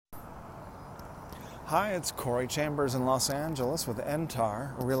Hi, it's Corey Chambers in Los Angeles with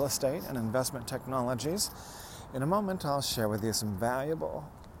NTAR Real Estate and Investment Technologies. In a moment, I'll share with you some valuable...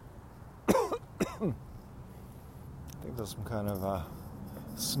 I think there's some kind of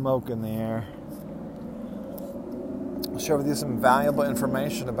smoke in the air. I'll share with you some valuable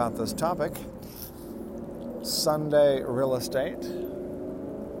information about this topic. Sunday real estate.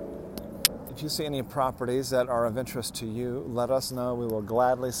 If you see any properties that are of interest to you, let us know. We will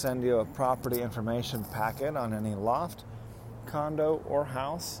gladly send you a property information packet on any loft, condo, or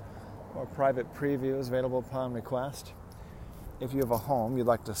house, or private previews available upon request. If you have a home you'd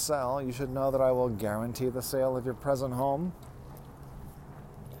like to sell, you should know that I will guarantee the sale of your present home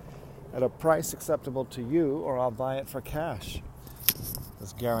at a price acceptable to you, or I'll buy it for cash.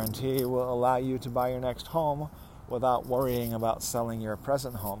 This guarantee will allow you to buy your next home without worrying about selling your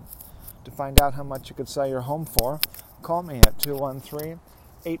present home. To find out how much you could sell your home for, call me at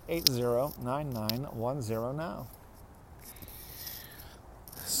 213-880-9910 now.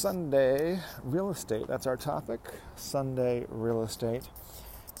 Sunday real estate, that's our topic. Sunday real estate.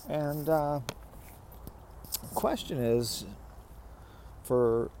 And the question is,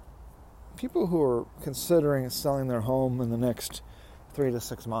 for people who are considering selling their home in the next 3 to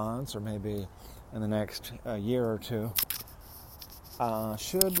 6 months, or maybe in the next year or two,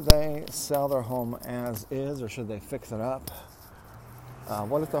 should they sell their home as is, or should they fix it up?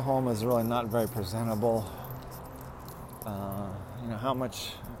 What if the home is really not very presentable? How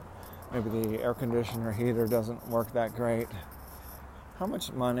much, maybe the air conditioner heater doesn't work that great. How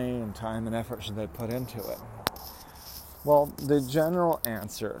much money and time and effort should they put into it? Well, the general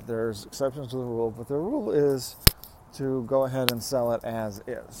answer, there's exceptions to the rule, but the rule is to go ahead and sell it as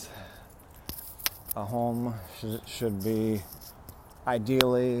is. A home should be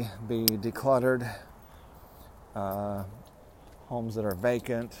ideally be decluttered. Homes that are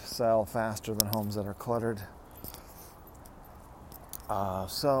vacant sell faster than homes that are cluttered.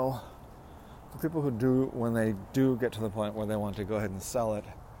 So for people who when they do get to the point where they want to go ahead and sell it,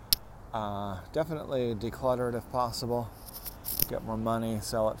 definitely declutter it if possible. Get more money,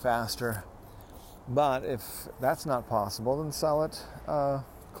 sell it faster. But if that's not possible, then sell it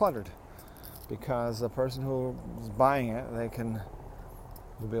cluttered, because the person who is buying it, they'll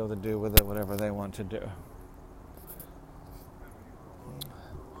be able to do with it whatever they want to do.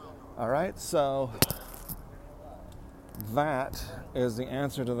 All right, so that is the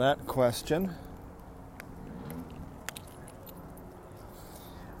answer to that question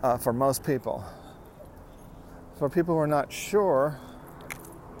for most people. For people who are not sure,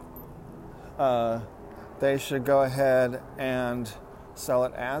 they should go ahead and sell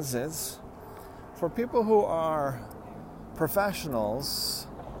it as is. For people who are professionals,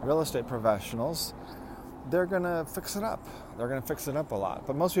 real estate professionals, they're going to fix it up. They're going to fix it up a lot.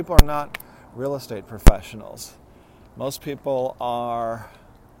 But most people are not real estate professionals. Most people are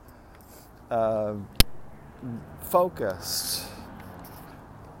focused,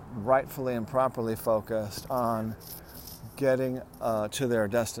 rightfully and properly focused on getting to their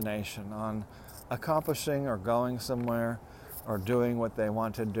destination, on accomplishing or going somewhere or doing what they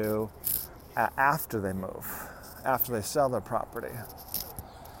want to do after they move, after they sell their property.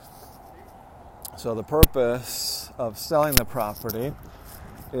 So the purpose of selling the property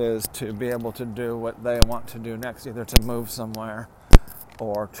is to be able to do what they want to do next, either to move somewhere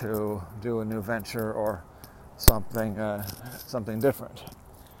or to do a new venture or something different.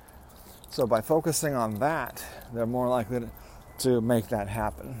 So by focusing on that, they're more likely to make that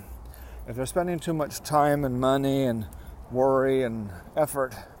happen. If they're spending too much time and money and worry and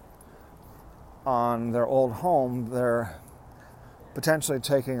effort on their old home, they're potentially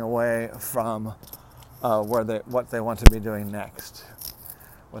taking away from what they want to be doing next,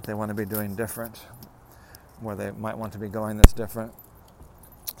 what they want to be doing different, where they might want to be going that's different.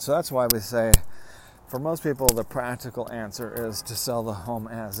 So that's why we say, for most people, the practical answer is to sell the home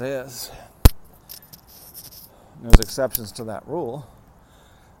as is. There's exceptions to that rule.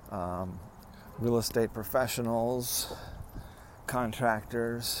 Real estate professionals,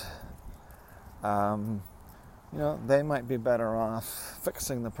 contractors, they might be better off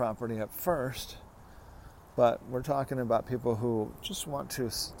fixing the property up first, but we're talking about people who just want to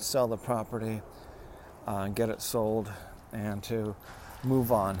sell the property, get it sold, and to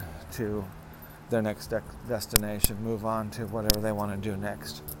move on to their next destination, move on to whatever they want to do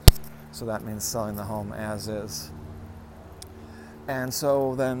next. So that means selling the home as is. And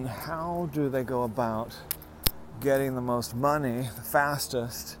so then how do they go about getting the most money, the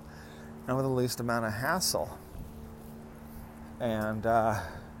fastest, and with the least amount of hassle? And the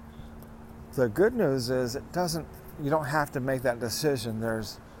good news is you don't have to make that decision.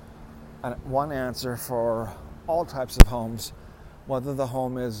 There's one answer for all types of homes, whether the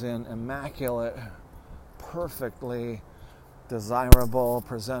home is in immaculate, perfectly desirable,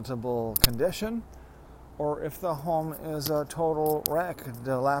 presentable condition, or if the home is a total wreck,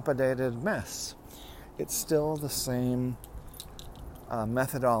 dilapidated mess. It's still the same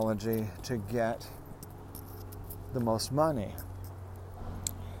methodology to get the most money,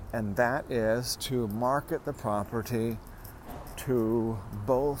 and that is to market the property to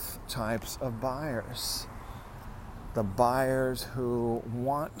both types of buyers. The buyers who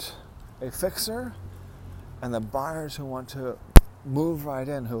want a fixer and the buyers who want to move right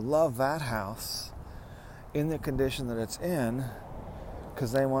in, who love that house in the condition that it's in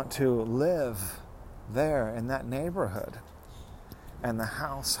because they want to live there in that neighborhood. And the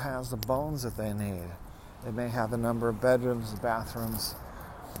house has the bones that they need. It may have the number of bedrooms, bathrooms,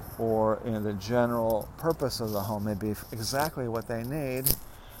 or the general purpose of the home may be exactly what they need,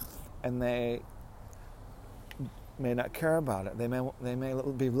 and they may not care about it. They may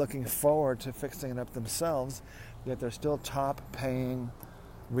be looking forward to fixing it up themselves, yet they're still top-paying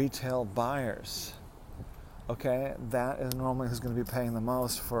retail buyers. Okay, that is normally who's going to be paying the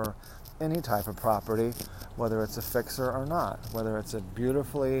most for any type of property, whether it's a fixer or not, whether it's a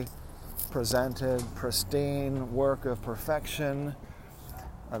beautifully presented, pristine work of perfection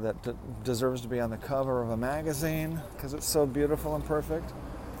that deserves to be on the cover of a magazine because it's so beautiful and perfect,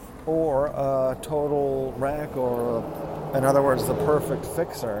 or a total wreck, or in other words, the perfect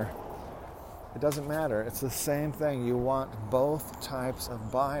fixer. It doesn't matter. It's the same thing. You want both types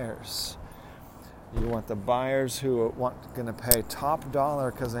of buyers. You want the buyers who are going to pay top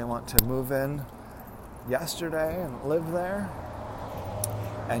dollar because they want to move in yesterday and live there.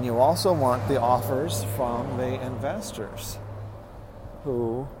 And you also want the offers from the investors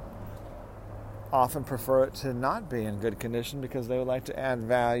who often prefer it to not be in good condition because they would like to add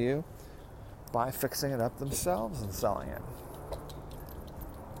value by fixing it up themselves and selling it.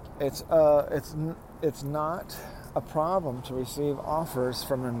 It's not a problem to receive offers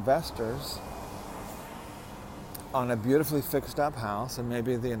from investors on a beautifully fixed up house, and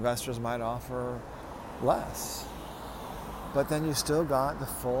maybe the investors might offer less. But then you still got the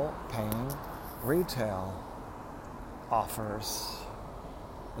full paying retail offers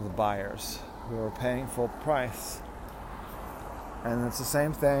of the buyers who are paying full price. And it's the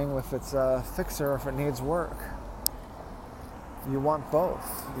same thing if it's a fixer or if it needs work. You want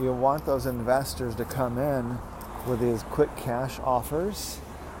both. You want those investors to come in with these quick cash offers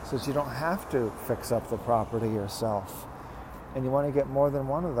so that you don't have to fix up the property yourself. And you want to get more than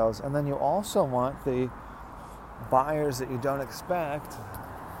one of those. And then you also want the buyers that you don't expect,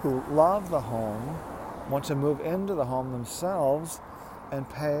 who love the home, want to move into the home themselves and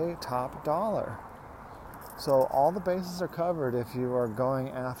pay top dollar. So all the bases are covered if you're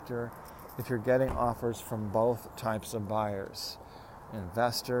getting offers from both types of buyers: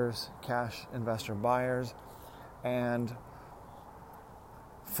 investors, cash investor buyers, and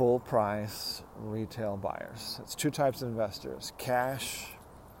full price retail buyers. It's two types of investors: cash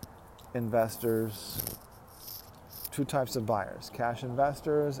investors, two types of buyers: cash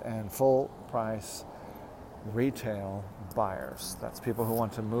investors and full price retail buyers. That's people who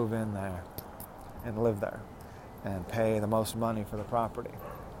want to move in there and live there and pay the most money for the property.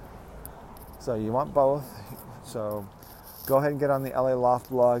 So you want both. So go ahead and get on the LA Loft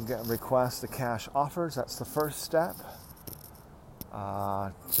blog, request the cash offers. That's the first step,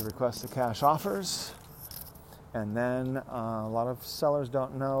 to request the cash offers. And then a lot of sellers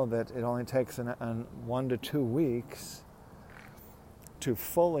don't know that it only takes 1 to 2 weeks to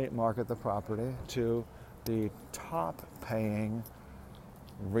fully market the property to the top paying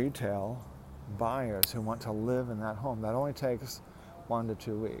retail buyers who want to live in that home. That only takes 1 to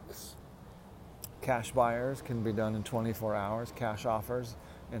 2 weeks. Cash buyers can be done in 24 hours. Cash offers,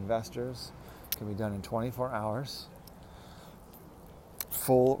 investors, can be done in 24 hours.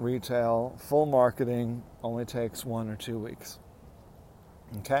 Full retail, full marketing only takes 1 or 2 weeks.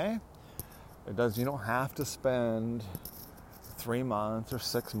 Okay? You don't have to spend 3 months or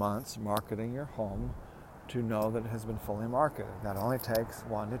 6 months marketing your home to know that it has been fully marketed. That only takes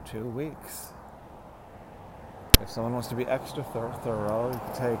 1 to 2 weeks. If someone wants to be extra thorough, you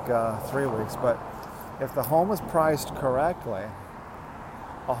can take 3 weeks. But if the home is priced correctly,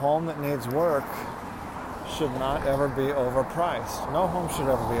 a home that needs work should not ever be overpriced. No home should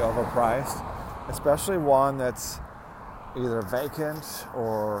ever be overpriced, especially one that's either vacant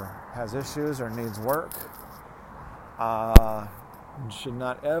or has issues or needs work. Should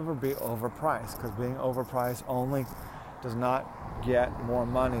not ever be overpriced, because being overpriced only does not get more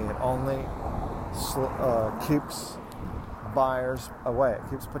money. It only keeps buyers away. It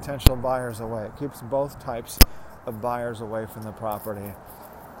keeps potential buyers away. It keeps both types of buyers away from the property.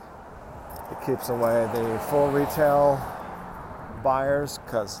 It keeps away the full retail buyers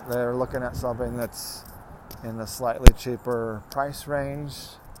because they're looking at something that's in the slightly cheaper price range,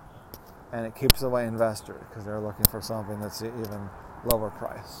 and it keeps away investors because they're looking for something that's even lower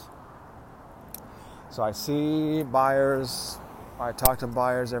price. So I see buyers, I talk to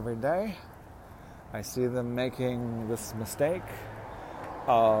buyers every day. I see them making this mistake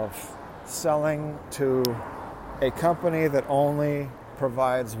of selling to a company that only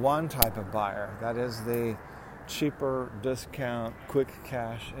provides one type of buyer. That is the cheaper, discount, quick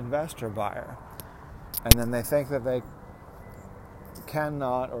cash investor buyer. And then they think that they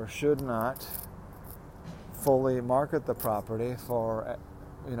cannot or should not fully market the property for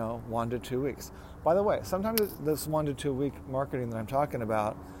 1 to 2 weeks. By the way, sometimes this 1 to 2 week marketing that I'm talking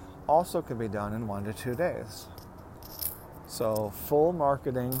about also can be done in 1 to 2 days. So full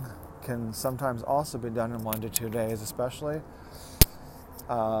marketing can sometimes also be done in 1 to 2 days, especially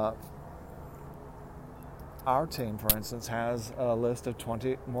our team, for instance, has a list of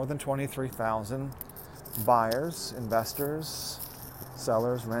more than 23,000 buyers, investors,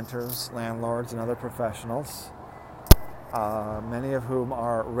 sellers, renters, landlords, and other professionals, many of whom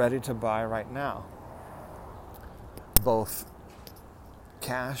are ready to buy right now. Both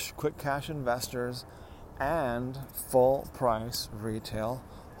quick cash investors and full price retail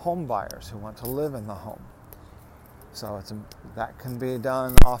home buyers who want to live in the home. So that can be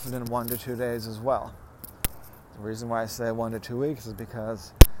done often in 1 to 2 days as well. The reason why I say 1 to 2 weeks is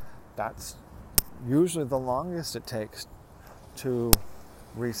because that's usually the longest it takes to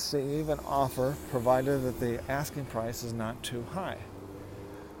receive an offer, provided that the asking price is not too high.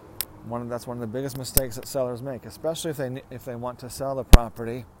 That's one of the biggest mistakes that sellers make, especially if they want to sell the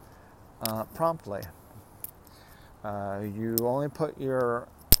property promptly. You only put your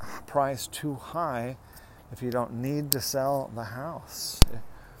price too high if you don't need to sell the house.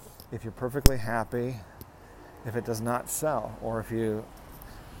 If you're perfectly happy if it does not sell, or if you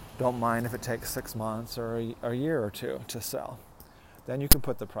don't mind if it takes 6 months or a year or two to sell, then you can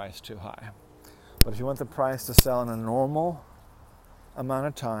put the price too high. But if you want the price to sell in a normal amount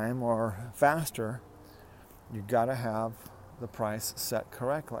of time or faster, you got to have the price set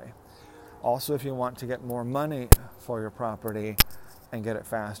correctly. Also, if you want to get more money for your property and get it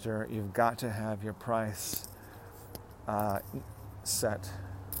faster, you've got to have your price set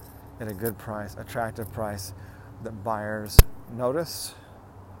at a good price, attractive price that buyers notice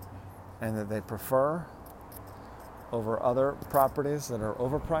and that they prefer over other properties that are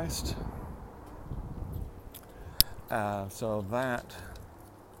overpriced. So that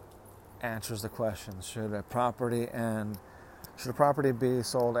answers the question: should a property be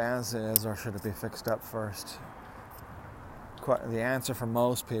sold as is, or should it be fixed up first? The answer for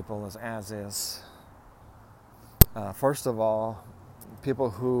most people is as is. First of all,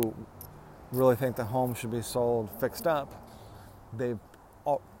 people who really think the home should be sold fixed up, they've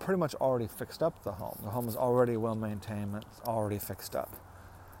pretty much already fixed up the home. The home is already well maintained, it's already fixed up.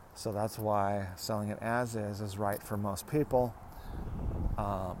 So that's why selling it as is right for most people,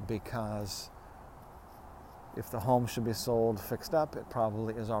 because if the home should be sold fixed up, it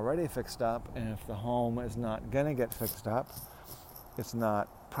probably is already fixed up, and if the home is not going to get fixed up, it's not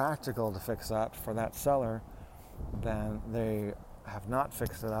practical to fix up for that seller, then they have not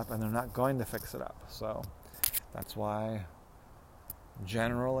fixed it up and they're not going to fix it up. So that's why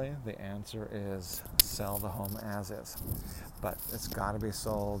generally the answer is sell the home as is. But it's got to be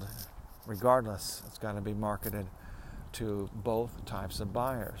sold regardless. It's got to be marketed to both types of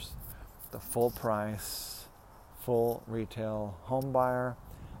buyers: the full price, full retail home buyer,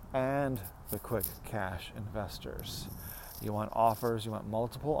 and the quick cash investors. You want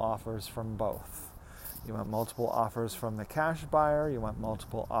multiple offers from both. You want multiple offers from the cash buyer. You want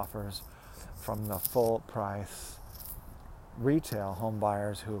multiple offers from the full price retail home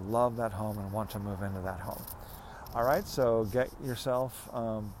buyers who love that home and want to move into that home. All right, so get yourself,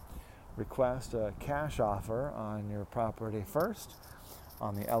 request a cash offer on your property first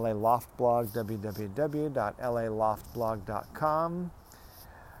on the LA Loft blog, www.laloftblog.com.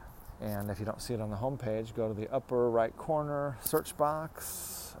 And if you don't see it on the homepage, go to the upper right corner search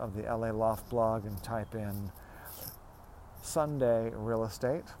box of the LA Loft blog and type in Sunday Real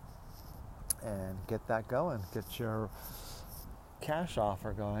Estate and get that going. Get your cash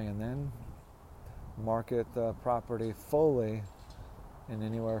offer going, and then market the property fully in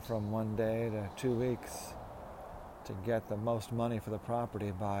anywhere from 1 day to 2 weeks to get the most money for the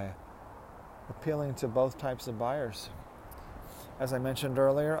property by appealing to both types of buyers. As I mentioned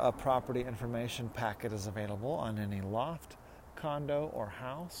earlier, a property information packet is available on any loft condo or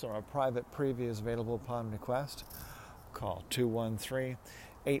house, or a private preview is available upon request, call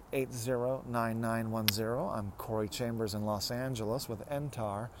 213-880-9910. I'm Corey Chambers in Los Angeles with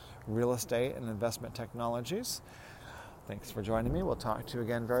NTAR Real Estate and Investment Technologies. Thanks for joining me. We'll talk to you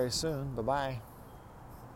again very soon. Bye-bye.